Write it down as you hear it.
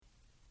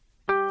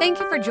Thank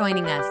you for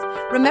joining us.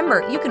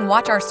 Remember, you can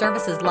watch our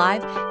services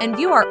live and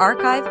view our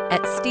archive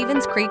at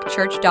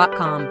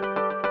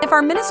StevensCreekChurch.com. If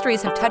our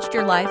ministries have touched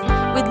your life,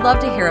 we'd love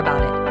to hear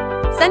about it.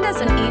 Send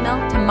us an email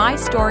to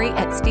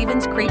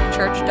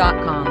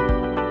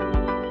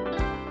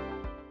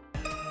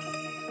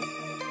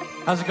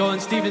mystory@StevensCreekChurch.com. How's it going,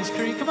 Stevens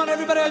Creek? Come on,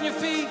 everybody on your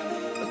feet.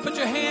 Let's put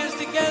your hands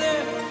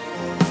together.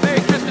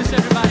 Merry Christmas,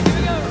 everybody. Here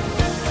we go.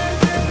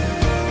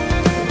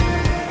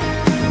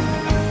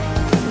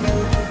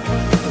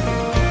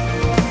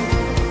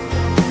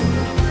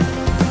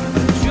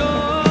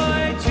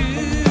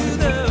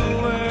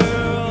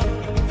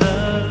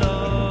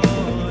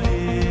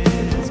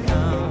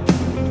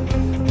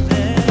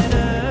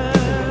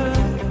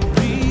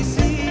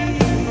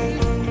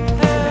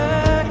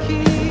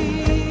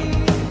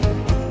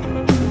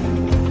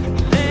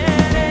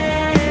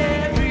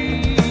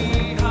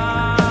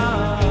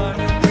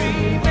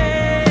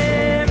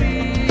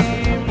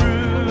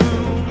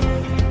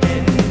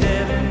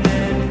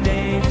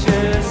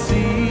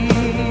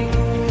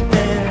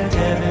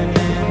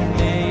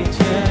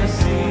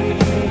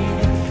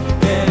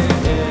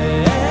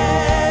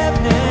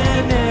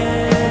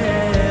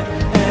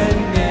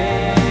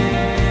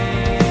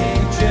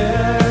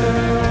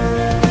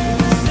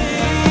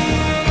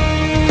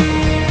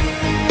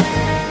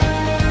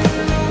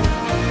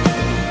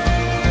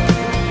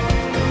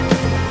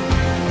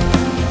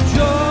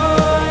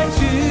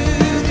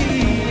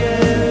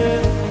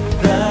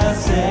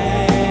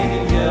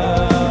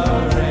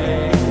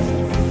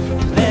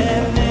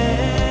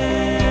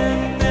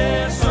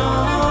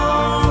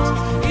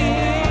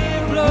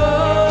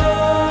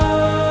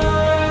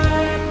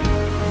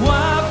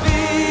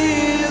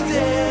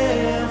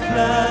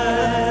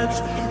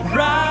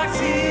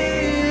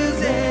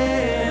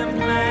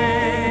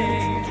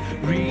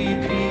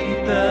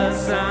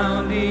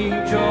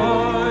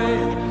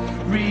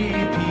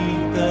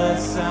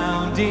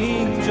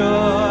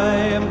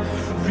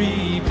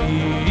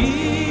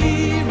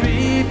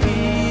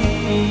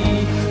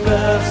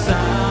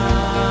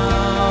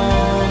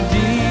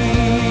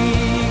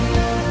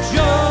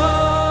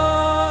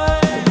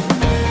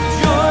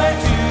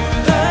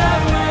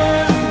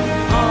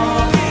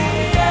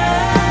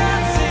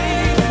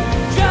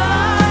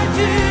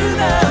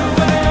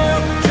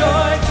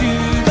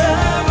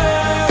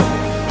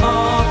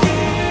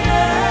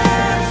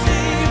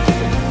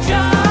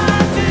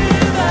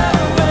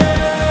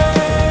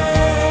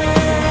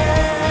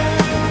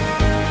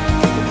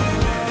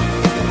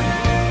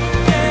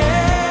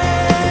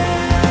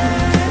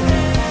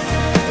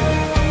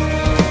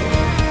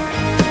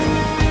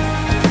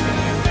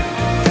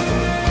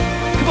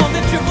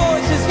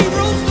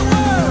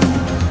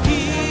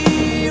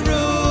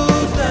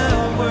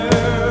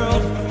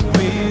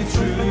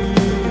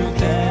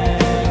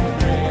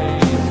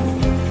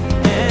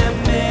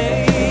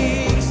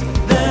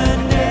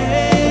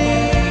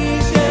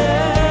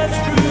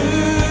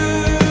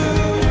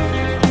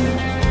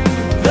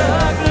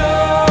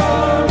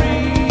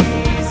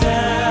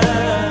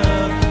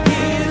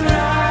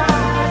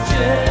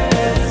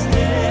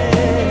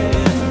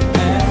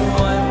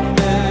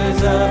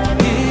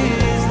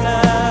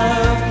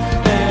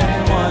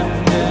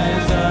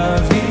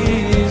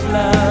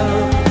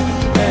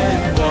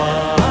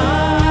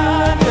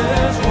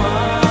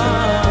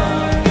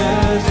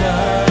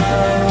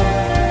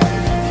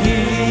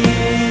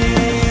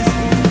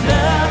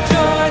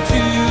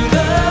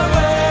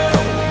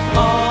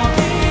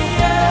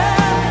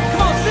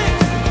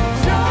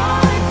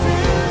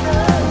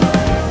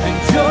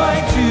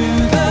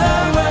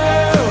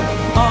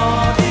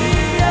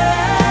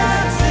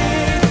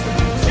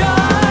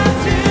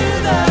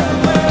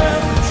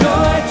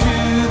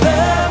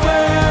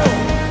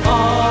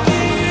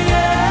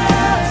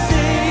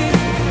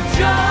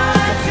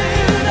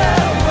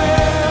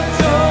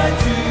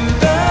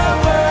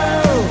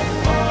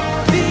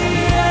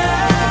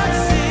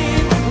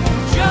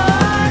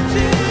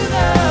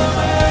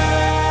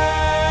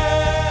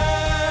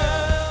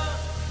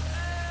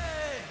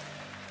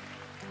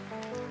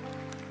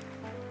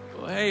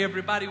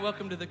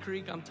 Welcome to the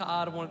Creek. I'm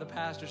Todd, I'm one of the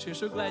pastors here.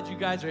 So glad you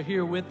guys are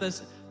here with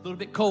us. A little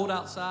bit cold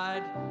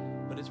outside,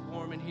 but it's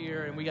warm in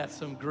here, and we got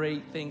some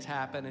great things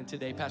happening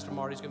today. Pastor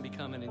Marty's going to be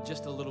coming in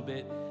just a little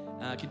bit,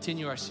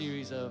 continue our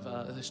series of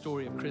the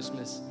story of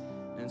Christmas,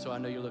 and so I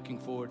know you're looking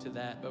forward to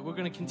that. But we're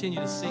going to continue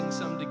to sing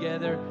some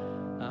together.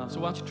 So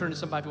why don't you turn to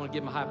somebody if you want to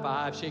give them a high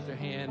five, shake their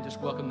hand,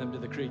 just welcome them to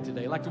the Creek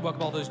today. I'd like to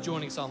welcome all those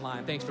joining us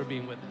online. Thanks for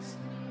being with us.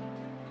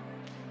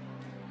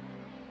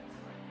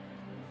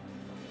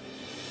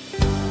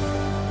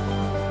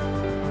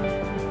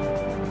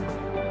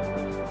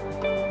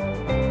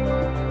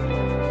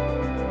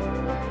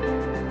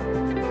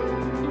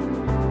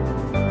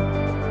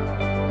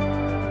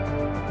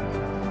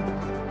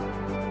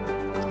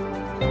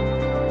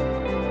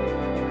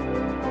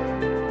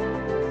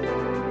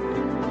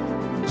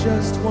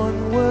 Just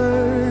one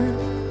word,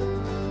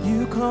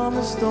 you calm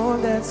the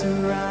storm that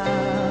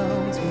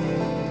surrounds me.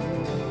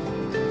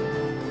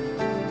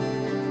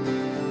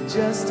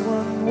 Just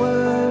one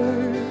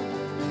word,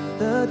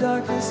 the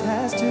darkness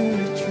has to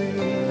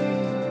retreat.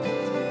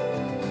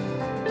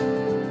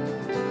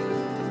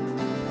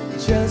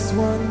 Just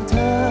one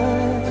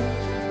touch,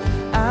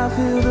 I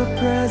feel the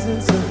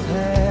presence of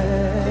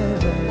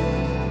heaven.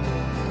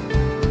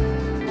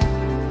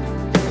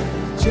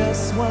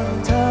 Just one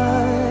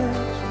touch,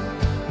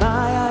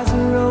 my eyes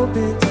are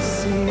open to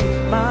see.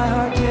 My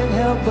heart can't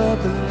help but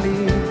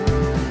believe.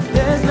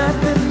 There's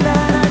nothing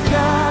that our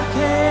God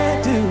can't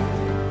do.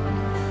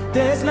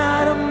 There's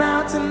not a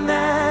mountain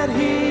that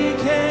He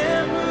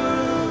can't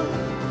move.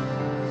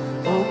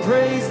 Oh,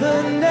 praise the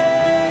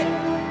name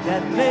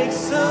that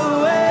makes a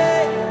way.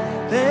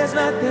 There's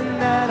nothing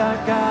that our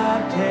God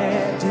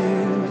can't do.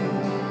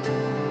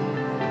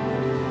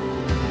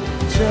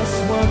 Just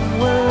one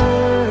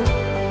word,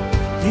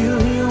 You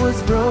heal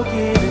what's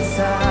broken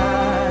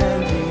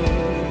inside me.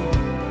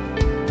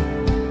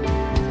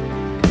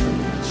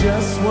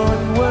 Just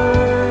one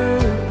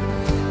word,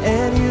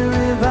 and You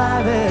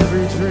revive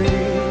every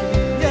dream.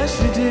 Yes,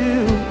 You do.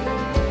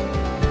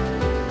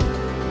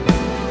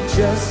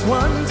 Just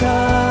one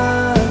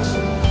touch,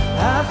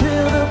 I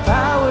feel the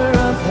power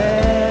of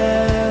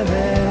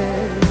heaven.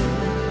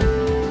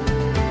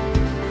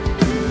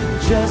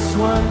 Just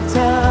one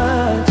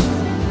touch,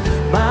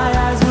 my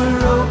eyes were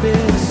open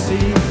to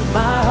see.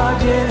 My heart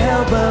can't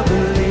help but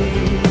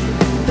believe.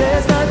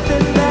 There's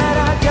nothing that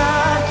our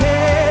God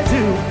can't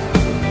do.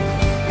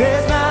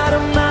 There's not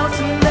a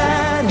mountain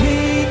that He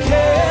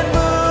can't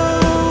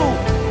move.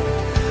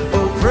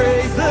 Oh,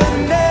 praise the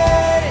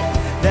name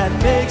that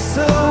makes a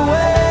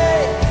way.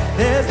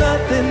 There's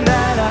nothing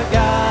that our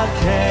God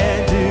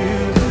can't do.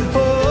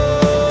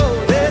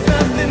 Oh, there's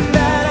nothing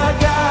that our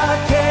God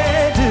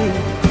can't do.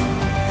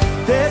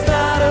 There's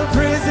not a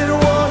prison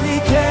wall He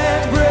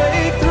can't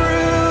break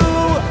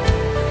through.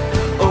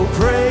 Oh,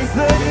 praise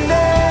the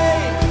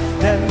name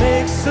that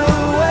makes a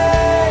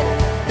way.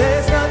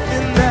 There's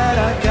nothing that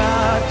our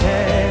God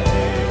can't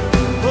do.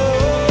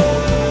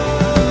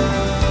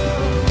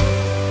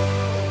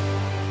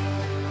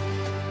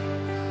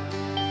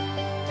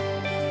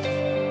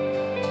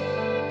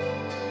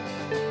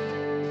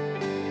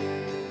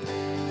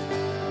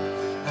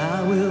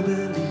 I will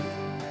believe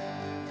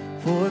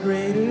for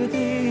greater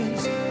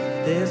things.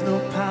 There's no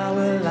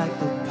power like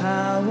the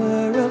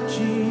power of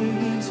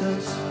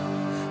Jesus.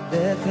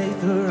 Let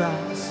faith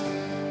arise,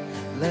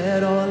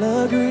 let all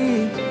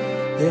agree.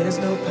 There's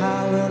no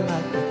power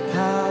like the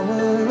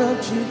power of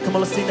Jesus. Come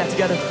on, let's sing that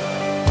together.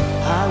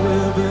 I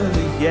will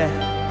believe, yeah,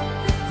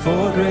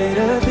 for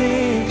greater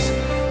things.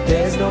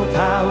 There's no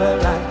power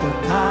like the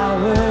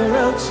power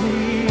of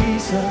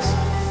Jesus.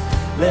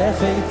 Let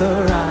faith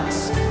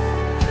arise,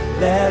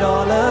 let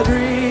all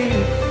agree.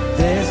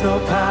 There's no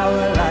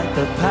power like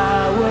the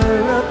power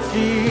of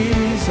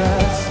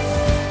Jesus.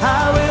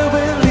 I will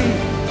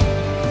believe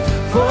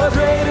for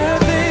greater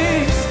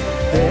things.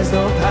 There's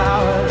no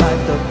power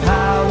like the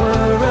power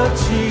of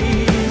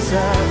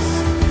Jesus.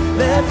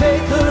 Let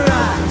faith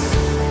arise,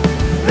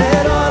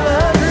 let all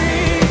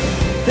agree.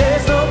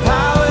 There's no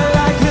power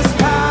like His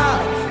power.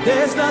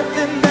 There's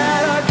nothing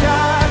that our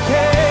God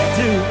can't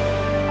do.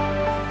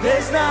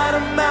 There's not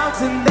a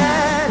mountain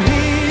that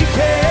He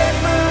can't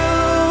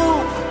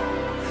move.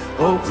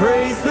 Oh,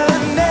 praise the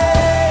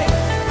name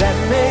that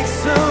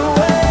makes a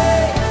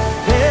way.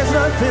 There's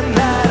nothing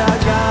that our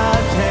God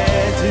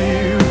can't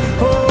do.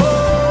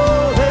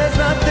 Oh, there's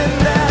nothing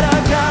that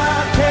our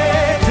God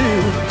can't do.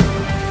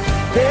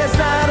 There's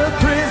not a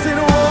prison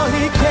wall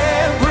He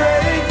can't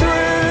break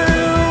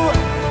through.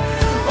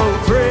 Oh,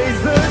 praise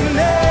the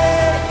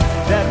name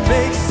that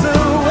makes a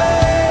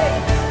way.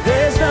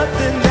 There's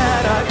nothing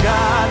that our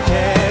God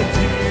can't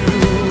do.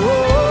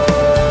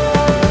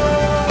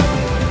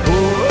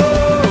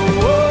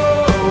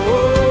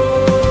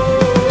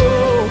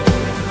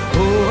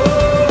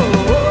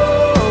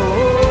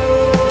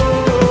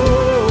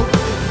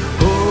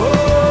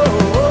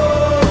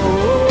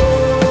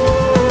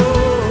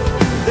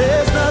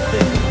 There's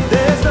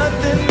nothing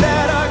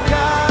that our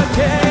God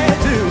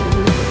can't do.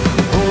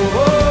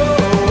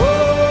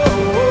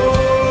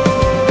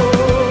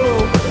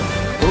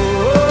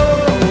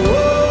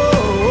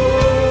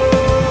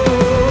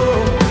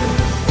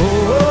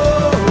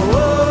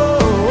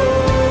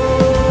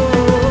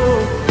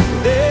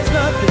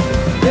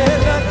 There's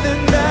nothing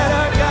that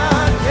our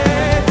God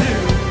can't do.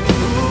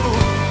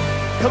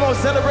 Come on,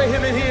 celebrate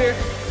Him in here.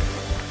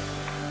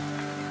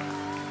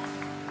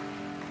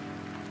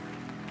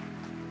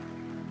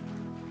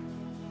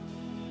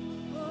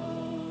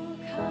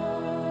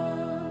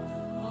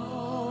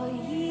 All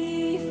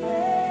ye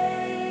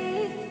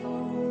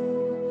faithful,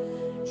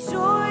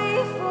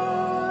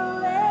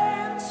 joyful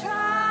and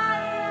triumphant,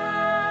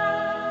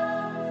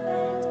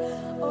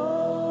 O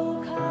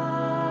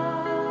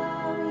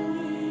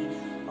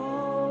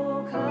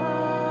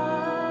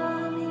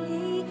come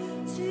ye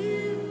to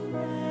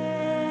rest.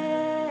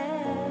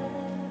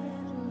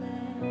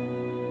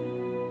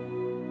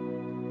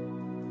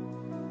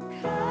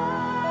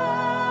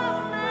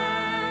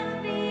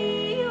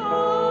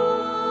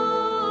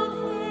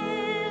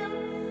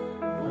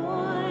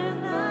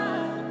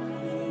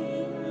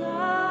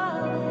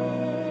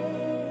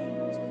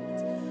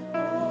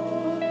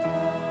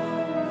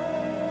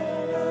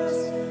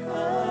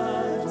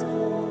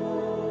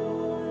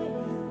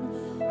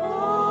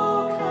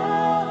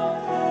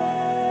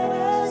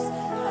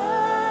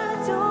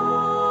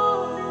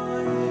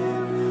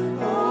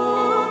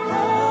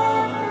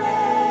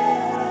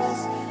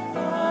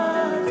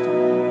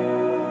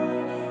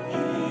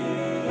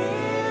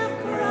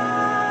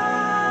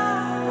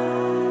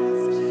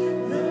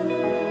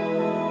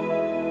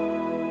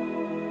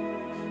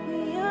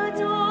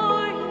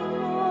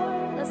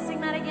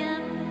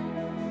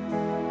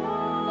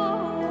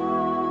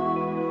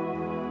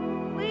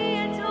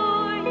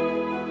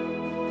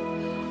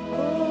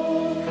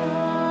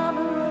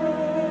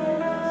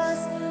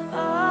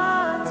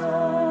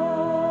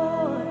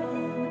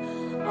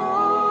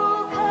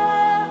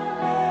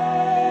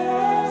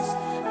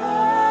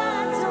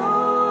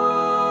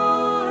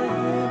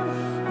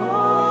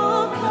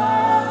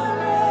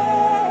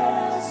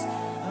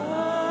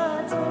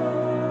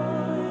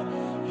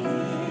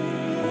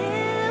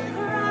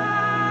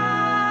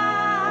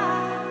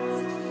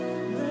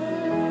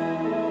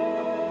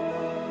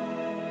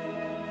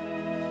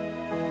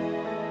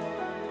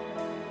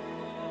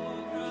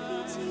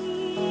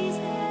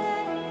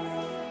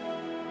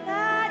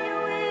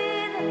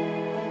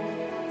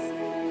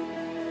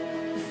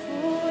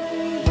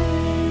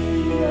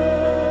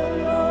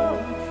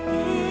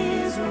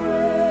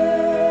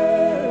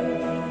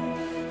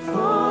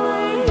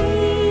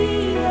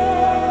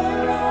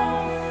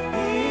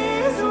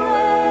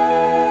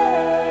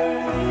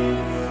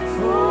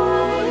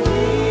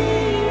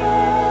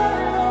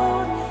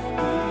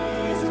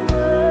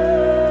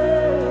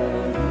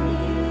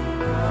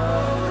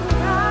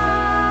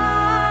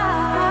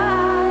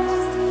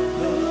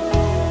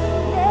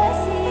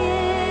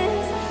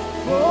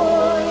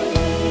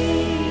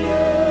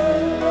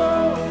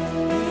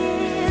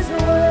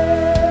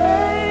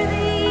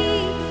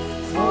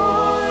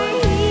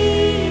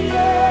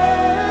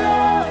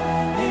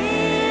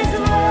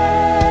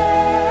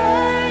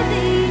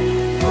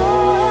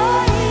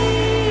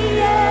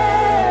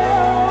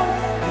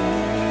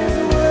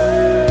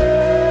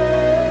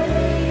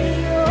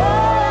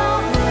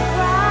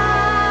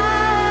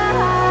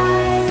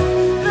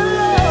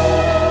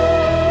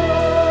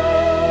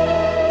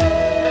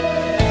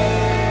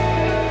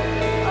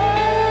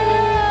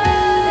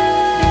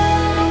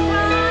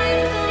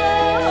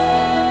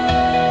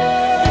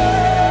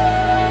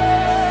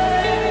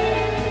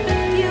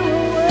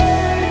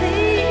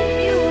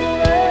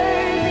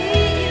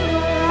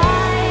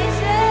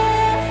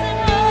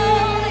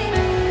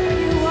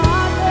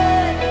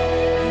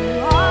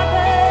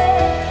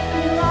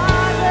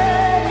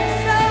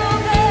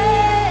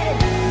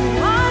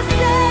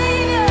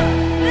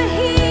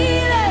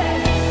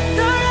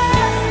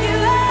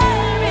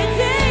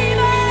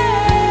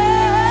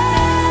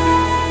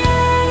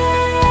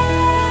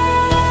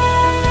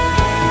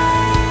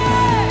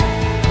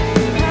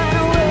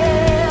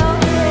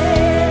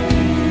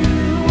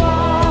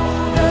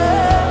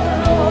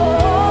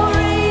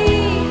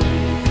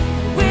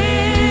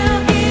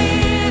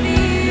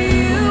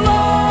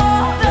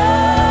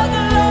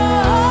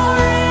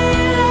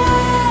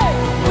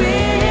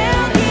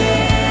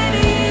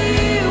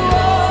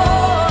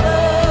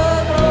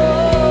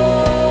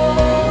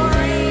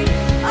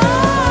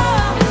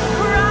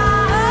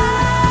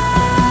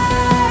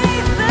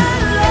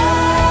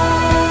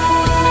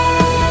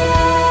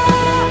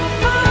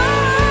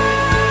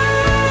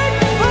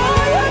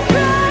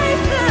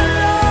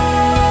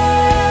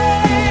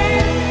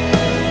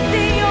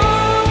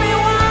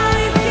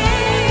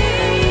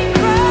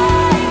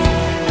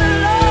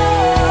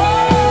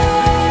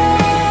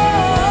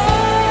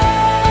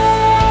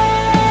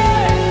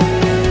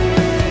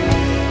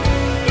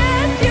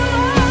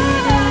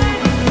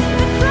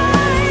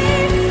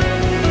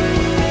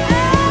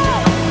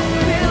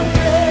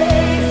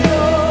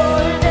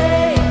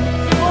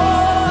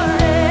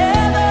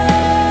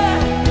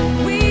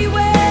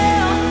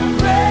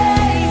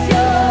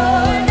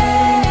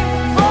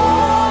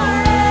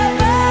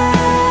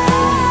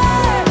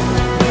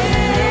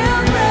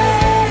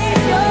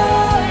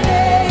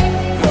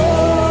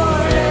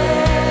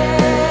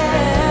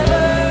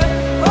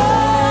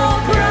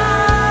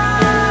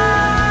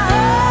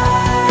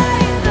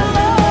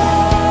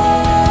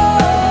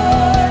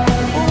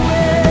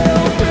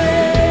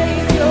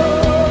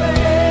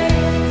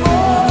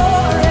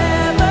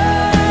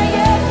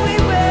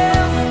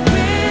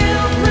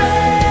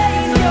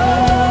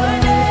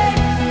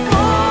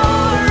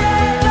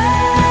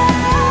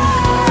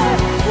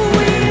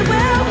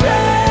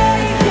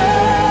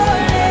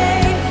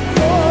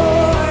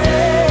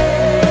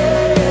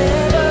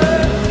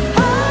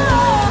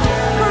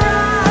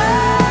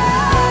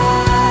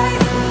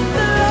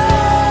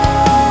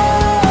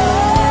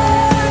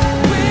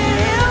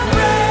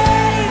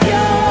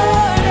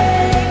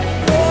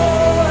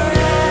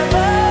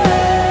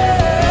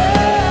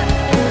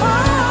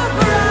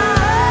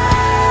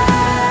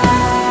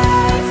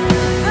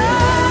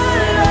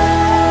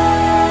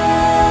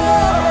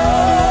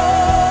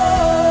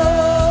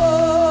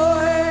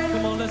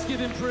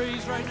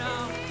 praise right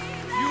now.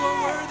 You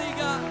are worthy,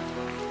 God.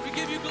 We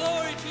give you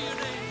glory to your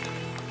name.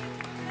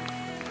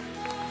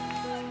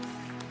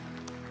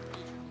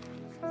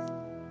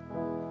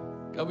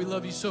 God, we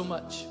love you so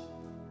much.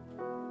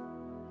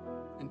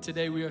 And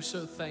today we are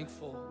so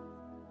thankful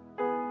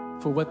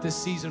for what this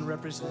season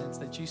represents,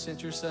 that you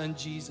sent your son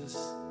Jesus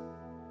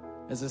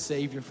as a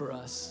Savior for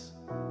us.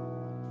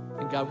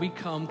 And God, we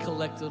come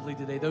collectively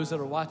today, those that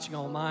are watching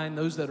online,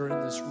 those that are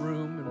in this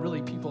room, and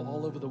really people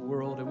all over the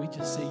world, and we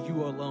just say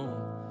you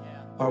alone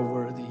are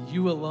worthy.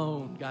 You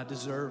alone, God,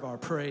 deserve our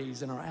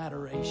praise and our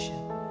adoration.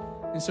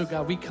 And so,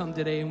 God, we come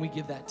today and we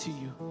give that to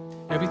you.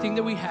 Everything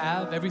that we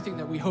have, everything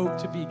that we hope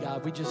to be,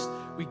 God, we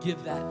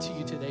give that to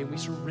you today. We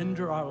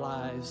surrender our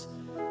lives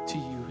to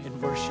you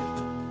in worship.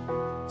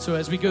 So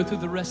as we go through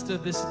the rest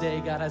of this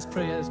day, God, I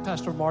pray as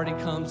Pastor Marty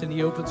comes and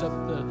he opens up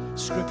the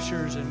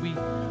scriptures and we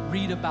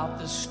read about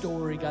this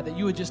story, God, that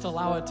you would just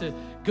allow it to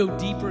go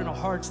deeper in our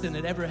hearts than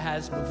it ever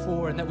has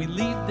before, and that we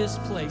leave this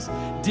place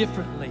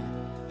differently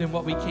than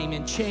what we came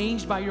in,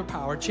 changed by your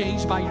power,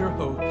 changed by your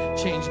hope,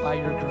 changed by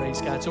your grace,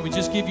 God. So we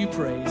just give you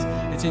praise.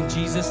 It's in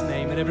Jesus'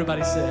 name. And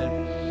everybody said,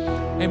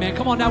 amen.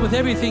 Come on now with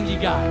everything you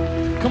got.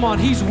 Come on,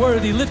 he's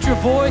worthy. Lift your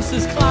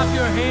voices, clap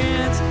your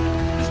hands.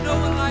 There's no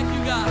one like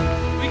you, God.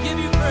 We give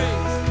you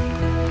praise.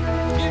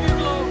 Give you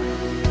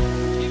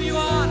glory. Give you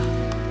honor.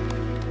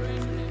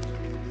 Praise your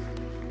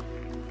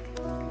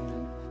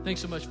name. Thanks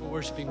so much for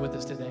worshiping with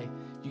us today.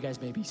 You guys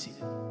may be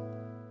seated.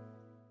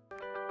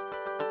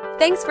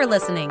 Thanks for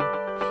listening.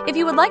 If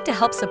you would like to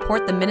help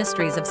support the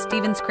ministries of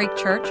Stevens Creek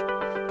Church,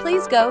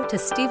 please go to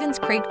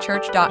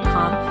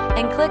StevensCreekChurch.com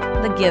and click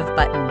the Give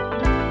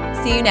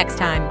button. See you next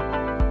time.